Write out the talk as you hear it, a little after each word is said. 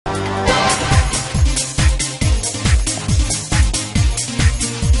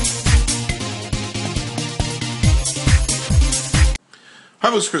Hi,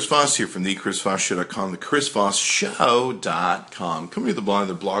 folks. Chris Voss here from the ChrisVossShow.com, the ChrisVossShow.com. Coming to the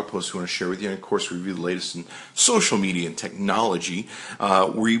blog posts we want to share with you, and of course, review the latest in social media and technology.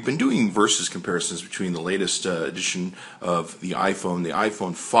 We've been doing versus comparisons between the latest edition of the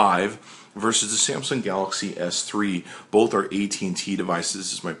iPhone 5, versus the Samsung Galaxy S3. Both are AT&T devices.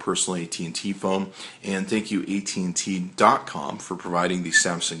 This is my personal AT&T phone, and thank you amzn.to for providing the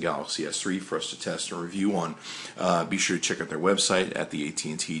Samsung Galaxy S3 for us to test and review on. Be sure to check out their website at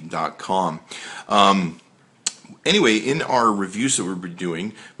theatt.com. Anyway, in our reviews that we've been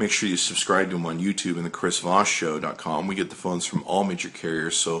doing, make sure you subscribe to them on YouTube and the ChrisVossShow.com. We get the phones from all major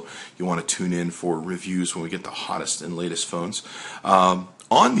carriers, so you want to tune in for reviews when we get the hottest and latest phones.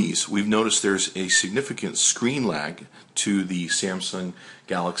 On these, we've noticed there's a significant screen lag to the Samsung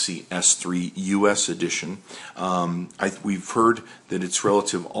Galaxy S3 US edition. We've heard that it's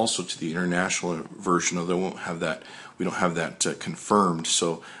relative also to the international version, although we don't have that confirmed.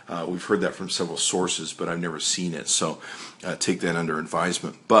 So we've heard that from several sources, but I've never seen it. So take that under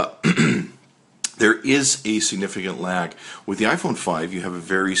advisement. But there is a significant lag. With the iPhone 5, you have a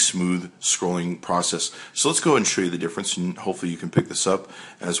very smooth scrolling process. So let's go ahead and show you the difference, and hopefully you can pick this up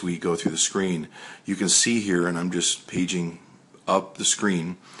as we go through the screen. You can see here, and I'm just paging up the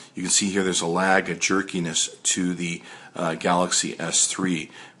screen, you can see here there's a lag, a jerkiness to the Galaxy S3.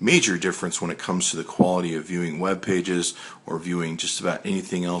 Major difference when it comes to the quality of viewing web pages or viewing just about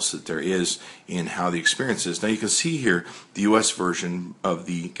anything else that there is in how the experience is. Now you can see here the US version of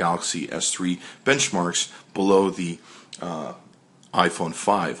the Galaxy S3 benchmarks below the iPhone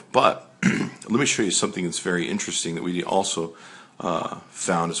 5. But let me show you something that's very interesting that we also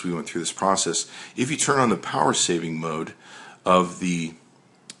found as we went through this process. If you turn on the power saving mode of the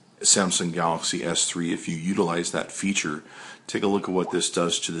Samsung Galaxy S3, if you utilize that feature, take a look at what this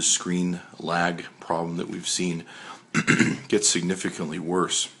does to the screen lag problem that we've seen. Gets significantly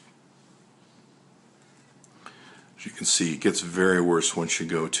worse. As you can see, it gets very worse once you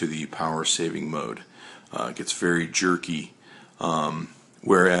go to the power saving mode. It gets very jerky,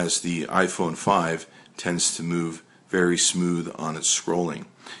 whereas the iPhone 5 tends to move very smooth on its scrolling.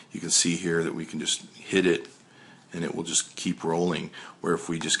 You can see here that we can just hit it and it will just keep rolling, where if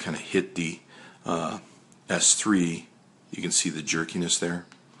we just kind of hit the S3, you can see the jerkiness there.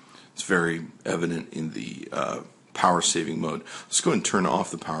 It's very evident in the power saving mode. Let's go ahead and turn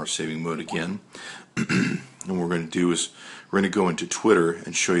off the power saving mode again. And what we're going to do is we're going to go into Twitter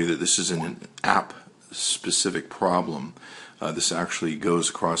and show you that this isn't an app specific problem. This actually goes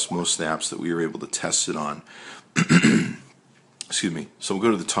across most of the apps that we were able to test it on. Excuse me. So we'll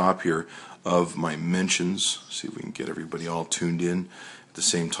go to the top here of my mentions, see if we can get everybody all tuned in at the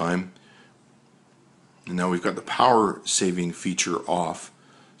same time. And now we've got the power saving feature off,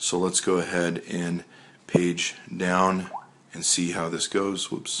 so let's go ahead and page down and see how this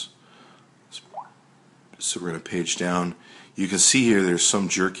goes. Whoops. So we're going to page down. You can see here there's some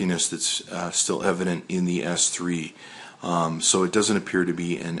jerkiness that's still evident in the S3. So it doesn't appear to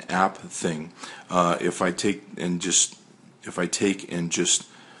be an app thing. If I take and just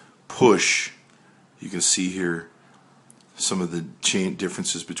push, you can see here some of the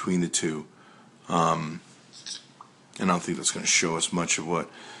differences between the two, and I don't think that's going to show us much of what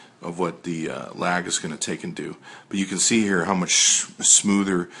the lag is going to take and do. But you can see here how much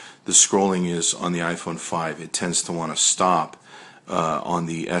smoother the scrolling is on the iPhone 5. It tends to want to stop on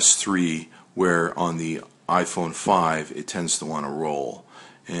the S3, where on the iPhone 5 it tends to want to roll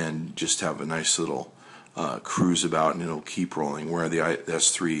and just have a nice little cruise about, and it'll keep rolling, where the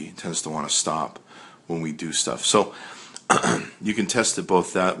S3 tends to want to stop when we do stuff. So you can test it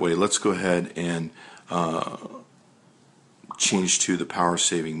both that way. Let's go ahead and change to the power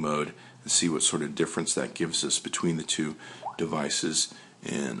saving mode and see what sort of difference that gives us between the two devices.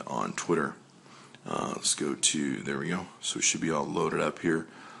 And on Twitter, let's go to, there we go. So it should be all loaded up here.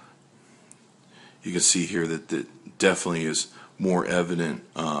 You can see here that it definitely is more evident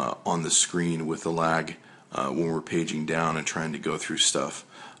on the screen with the lag when we're paging down and trying to go through stuff.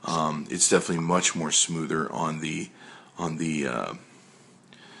 It's definitely much more smoother on the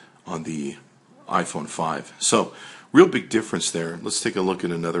iPhone 5. So real big difference there. Let's take a look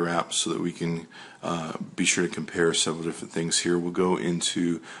at another app so that we can be sure to compare several different things here. We'll go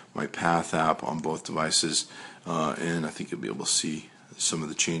into my Path app on both devices, and I think you'll be able to see some of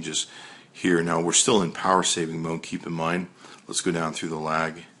the changes here. Now we're still in power saving mode, keep in mind. Let's go down through the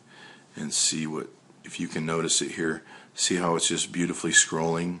lag and see if you can notice it here. See how it's just beautifully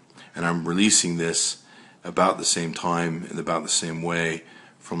scrolling, and I'm releasing this about the same time and about the same way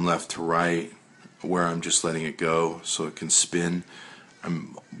from left to right, where I'm just letting it go so it can spin.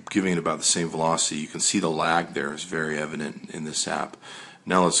 I'm giving it about the same velocity. You can see the lag there is very evident in this app.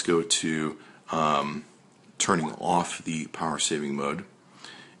 Now let's go to turning off the power saving mode,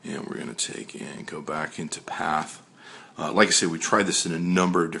 and we're going to take and go back into path. Like I said, we tried this in a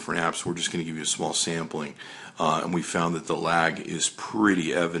number of different apps. We're just going to give you a small sampling, and we found that the lag is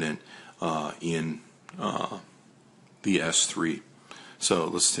pretty evident in the S3. So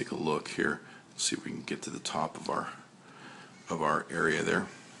let's take a look here. Let's see if we can get to the top of our area there.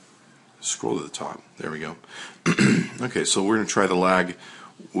 Scroll to the top. There we go. Okay, so we're going to try the lag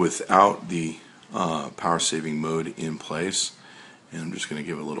without the power saving mode in place, and I'm just going to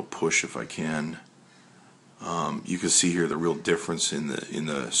give it a little push if I can. You can see here the real difference in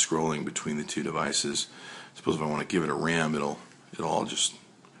the scrolling between the two devices. Suppose if I want to give it a RAM, it'll all just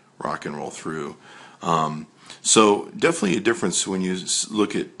rock and roll through. So definitely a difference when you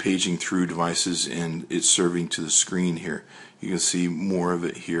look at paging through devices and it's serving to the screen here. You can see more of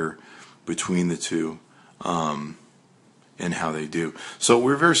it here between the two. And how they do. So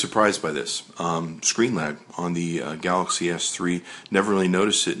we're very surprised by this. Screen lag on the Galaxy S3. Never really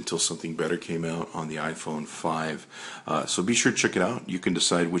noticed it until something better came out on the iPhone 5. So be sure to check it out. You can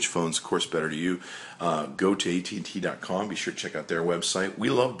decide which phone's, of course, better to you. Go to amzn.to. Be sure to check out their website.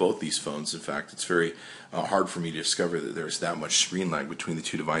 We love both these phones. In fact, it's very hard for me to discover that there's that much screen lag between the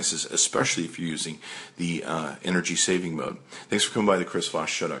two devices, especially if you're using the energy saving mode. Thanks for coming by the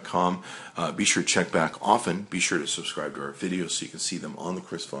chrisvossshow.com. Be sure to check back often. Be sure to subscribe to our videos so you can see them on the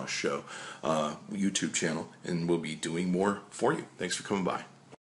Chris Voss Show YouTube channel, and we'll be doing more for you. Thanks for coming by.